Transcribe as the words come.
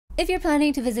If you're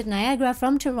planning to visit Niagara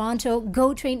from Toronto,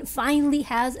 GO Train finally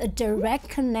has a direct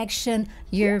connection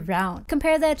year-round.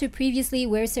 Compare that to previously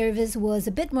where service was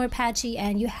a bit more patchy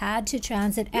and you had to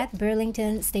transit at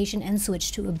Burlington Station and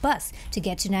switch to a bus to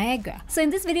get to Niagara. So in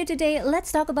this video today,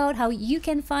 let's talk about how you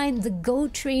can find the GO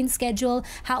Train schedule,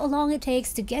 how long it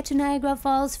takes to get to Niagara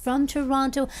Falls from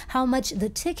Toronto, how much the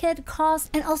ticket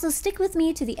costs, and also stick with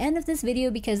me to the end of this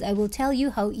video because I will tell you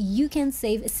how you can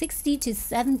save 60 to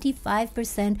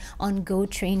 75% on GO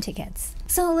Train tickets.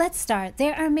 So let's start.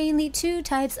 There are mainly two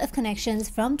types of connections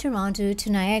from Toronto to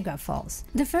Niagara Falls.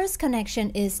 The first connection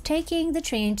is taking the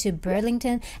train to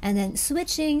Burlington and then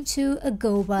switching to a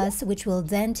GO bus, which will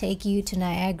then take you to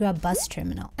Niagara bus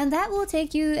terminal. And that will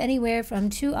take you anywhere from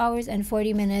 2 hours and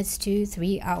 40 minutes to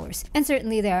 3 hours. And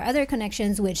certainly there are other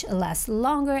connections which last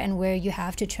longer and where you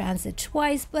have to transit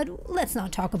twice, but let's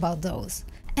not talk about those.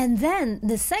 And then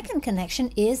the second connection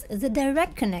is the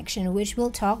direct connection, which we'll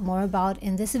talk more about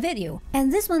in this video.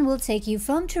 And this one will take you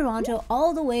from Toronto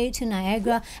all the way to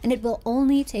Niagara, and it will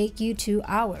only take you 2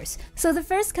 hours. So the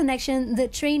first connection, the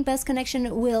train bus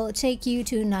connection, will take you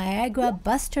to Niagara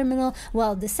bus terminal,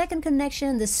 while the second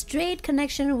connection, the straight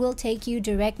connection, will take you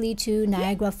directly to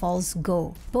Niagara Falls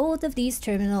GO. Both of these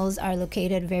terminals are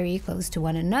located very close to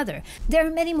one another. There are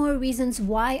many more reasons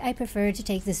why I prefer to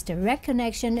take this direct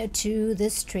connection to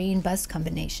this train bus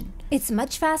combination. It's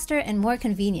much faster and more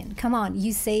convenient. Come on,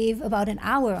 you save about an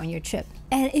hour on your trip.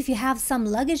 And if you have some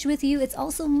luggage with you, it's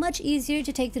also much easier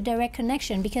to take the direct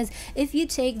connection, because if you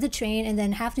take the train and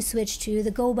then have to switch to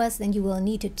the GO bus, then you will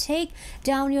need to take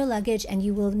down your luggage and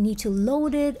you will need to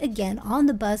load it again on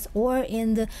the bus or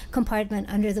in the compartment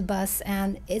under the bus,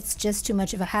 and it's just too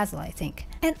much of a hassle, I think.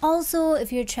 And also,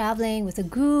 if you're traveling with a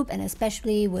group, and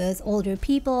especially with older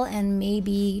people and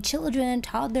maybe children,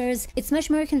 toddlers, it's much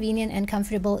more convenient and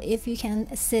comfortable if you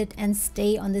can sit and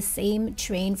stay on the same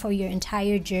train for your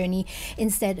entire journey,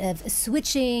 instead of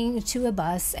switching to a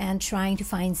bus and trying to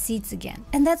find seats again.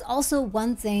 And that's also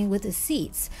one thing with the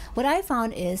seats. What I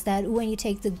found is that when you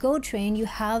take the GO Train, you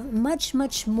have much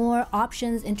more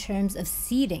options in terms of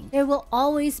seating. There will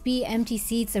always be empty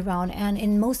seats around, and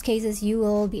in most cases you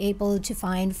will be able to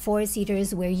find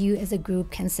 4-seaters where you as a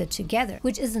group can sit together,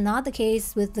 which is not the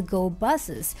case with the GO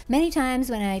buses. Many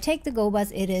times when I take the GO bus,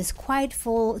 it is quite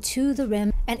full to the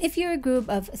rim, and if you're a group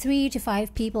of 3 to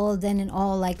 5 people, then in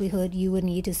all likelihood you would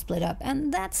need to split up,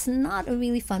 and that's not a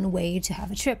really fun way to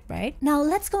have a trip, right? Now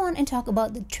let's go on and talk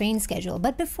about the train schedule.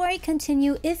 But before I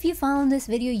continue, if you found this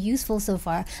video useful so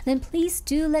far, then please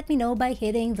do let me know by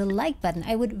hitting the like button.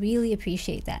 I would really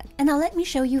appreciate that. And now let me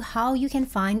show you how you can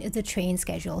find the train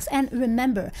schedules. And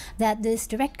remember that this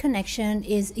direct connection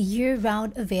is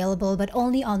year-round available, but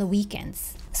only on the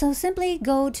weekends. So simply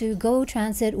go to GO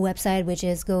Transit website, which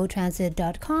is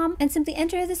gotransit.com, and simply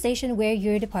enter the station where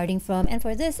you're departing from. And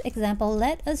for this example,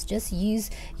 let us just use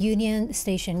Union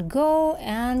Station GO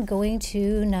and going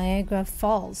to Niagara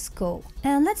Falls GO.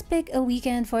 And let's pick a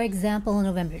weekend, for example,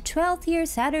 November 12th here,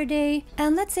 Saturday.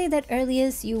 And let's say that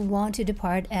earliest you want to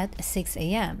depart at 6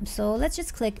 a.m. So let's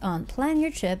just click on plan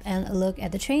your trip and look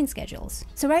at the train schedules.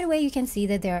 So right away you can see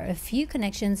that there are a few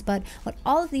connections, but what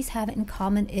all of these have in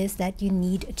common is that you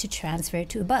need to transfer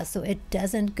to a bus, so it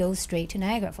doesn't go straight to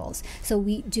Niagara Falls. So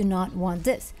we do not want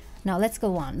this. Now let's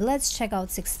go on. Let's check out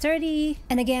 6:30,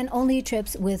 and again only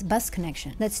trips with bus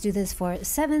connection. Let's do this for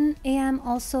 7 a.m.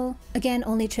 also. Again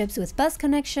only trips with bus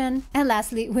connection. And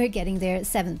lastly, we're getting there,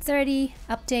 7:30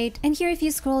 update. And here if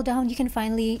you scroll down, you can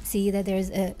finally see that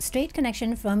there's a straight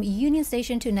connection from Union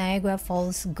Station to Niagara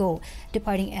Falls GO,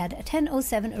 departing at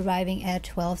 10:07, arriving at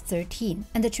 12:13.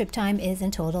 And the trip time is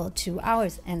in total 2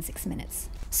 hours and 6 minutes.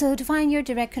 So to find your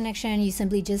direct connection, you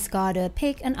simply just gotta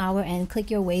pick an hour and click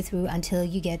your way through until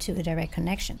you get to a direct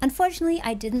connection. Unfortunately,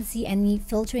 I didn't see any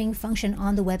filtering function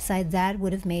on the website that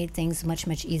would have made things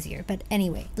much easier. But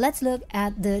anyway, let's look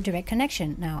at the direct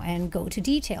connection now and go to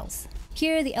details.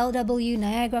 Here, the LW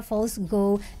Niagara Falls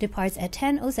GO departs at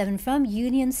 10:07 from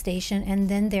Union Station, and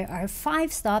then there are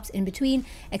 5 stops in between: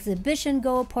 Exhibition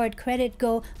GO, Port Credit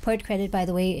GO. Port Credit, by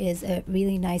the way, is a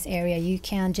really nice area. You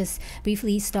can just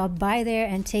briefly stop by there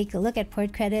and take a look at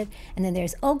Port Credit. And then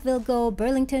there's Oakville GO,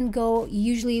 Burlington GO.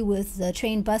 Usually with the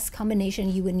train bus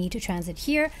combination, you would need to transit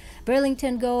here.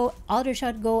 Burlington GO,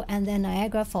 Aldershot GO, and then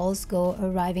Niagara Falls GO,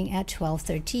 arriving at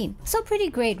 12:13. So pretty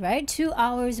great, right? 2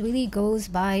 hours really goes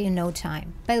by in no time.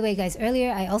 time. By the way guys,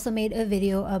 earlier I also made a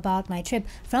video about my trip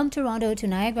from Toronto to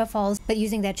Niagara Falls, but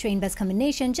using that train bus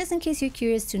combination. Just in case you're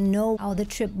curious to know how the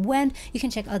trip went, you can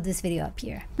check out this video up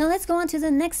here. Now let's go on to the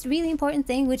next really important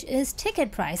thing, which is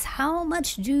ticket price. How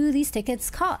much do these tickets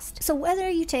cost? So whether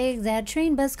you take that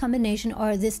train bus combination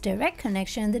or this direct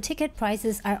connection, the ticket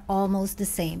prices are almost the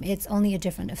same. It's only a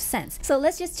difference of cents. So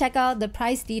let's just check out the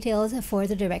price details for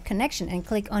the direct connection and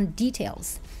click on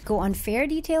details. Go on fare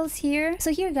details here.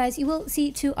 So here guys, you will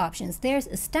see two options. There's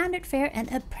a standard fare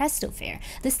and a Presto fare.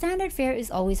 The standard fare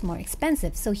is always more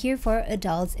expensive. So here for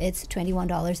adults, it's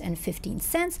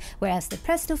 $21.15, whereas the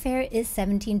Presto fare is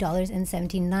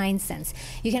 $17.79.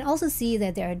 You can also see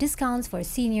that there are discounts for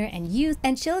senior and youth,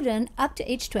 and children up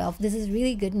to age 12. This is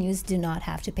really good news, do not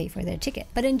have to pay for their ticket.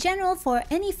 But in general, for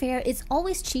any fare, it's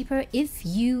always cheaper if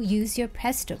you use your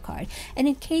Presto card. And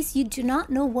in case you do not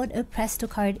know what a Presto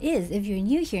card is, if you're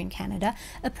new here in Canada,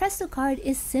 a Presto card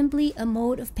is simply a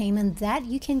mode of payment that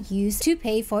you can use to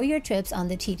pay for your trips on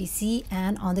the TTC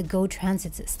and on the GO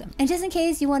Transit system. And just in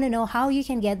case you want to know how you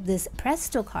can get this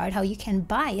Presto card, how you can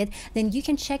buy it, then you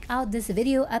can check out this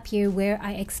video up here where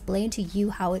I explain to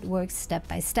you how it works step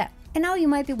by step. And now you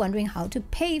might be wondering how to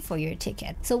pay for your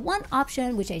ticket. So one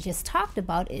option, which I just talked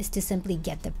about, is to simply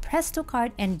get the Presto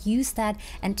card and use that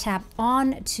and tap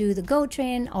on to the GO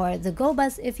train or the GO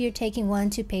bus if you're taking one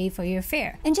to pay for your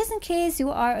fare. And just in case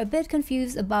you are a bit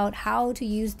confused about how to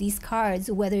use these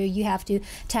cards, whether you have to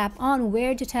tap on,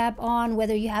 where to tap on,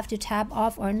 whether you have to tap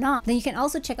off or not, then you can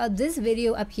also check out this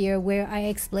video up here where I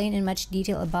explain in much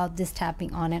detail about this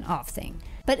tapping on and off thing.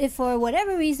 But if for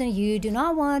whatever reason you do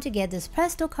not want to get this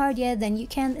Presto card yet, then you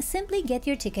can simply get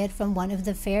your ticket from one of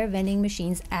the fare vending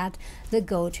machines at the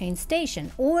GO train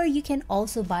station, or you can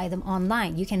also buy them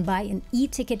online. You can buy an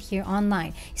e-ticket here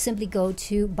online. You simply go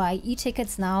to buy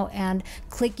e-tickets now and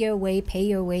click your way, pay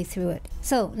your way through it.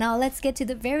 So now let's get to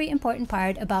the very important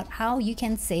part about how you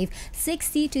can save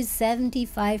 60 to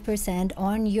 75%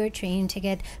 on your train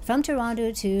ticket from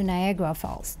Toronto to Niagara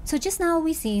Falls. So just now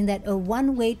we've seen that a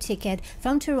one-way ticket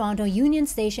from Toronto Union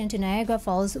Station to Niagara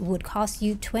Falls would cost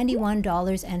you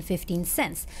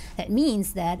 $21.15. That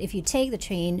means that if you take the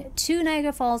train to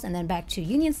Niagara Falls and then back to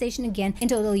Union Station again, in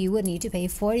total you would need to pay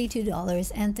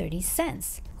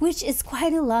 $42.30. Which is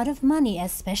quite a lot of money,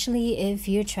 especially if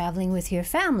you're traveling with your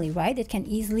family, right? It can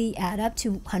easily add up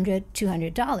to $100,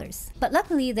 $200. But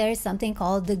luckily, there's something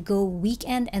called the GO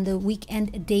Weekend and the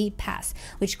Weekend Day Pass,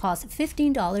 which costs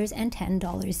 $15 and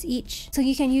 $10 each. So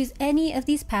you can use any of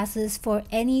these passes for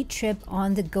any trip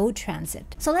on the GO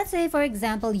Transit. So let's say, for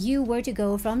example, you were to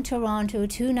go from Toronto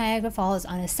to Niagara Falls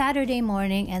on a Saturday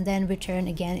morning and then return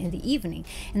again in the evening.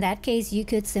 In that case, you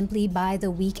could simply buy the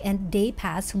Weekend Day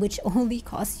Pass, which only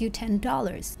costs you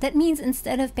 $10. That means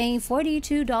instead of paying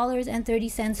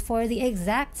 $42.30 for the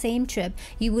exact same trip,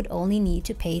 you would only need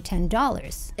to pay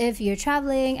 $10. If you're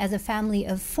traveling as a family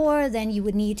of 4, then you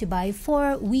would need to buy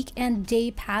 4 weekend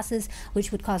day passes,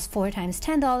 which would cost 4 times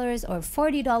 $10 or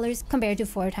 $40 compared to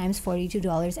 4 times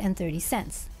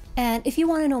 $42.30. And if you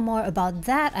want to know more about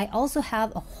that, I also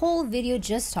have a whole video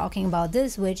just talking about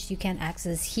this, which you can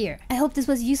access here. I hope this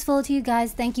was useful to you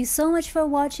guys. Thank you so much for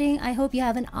watching. I hope you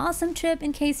have an awesome trip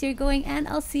in case you're going, and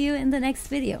I'll see you in the next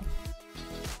video.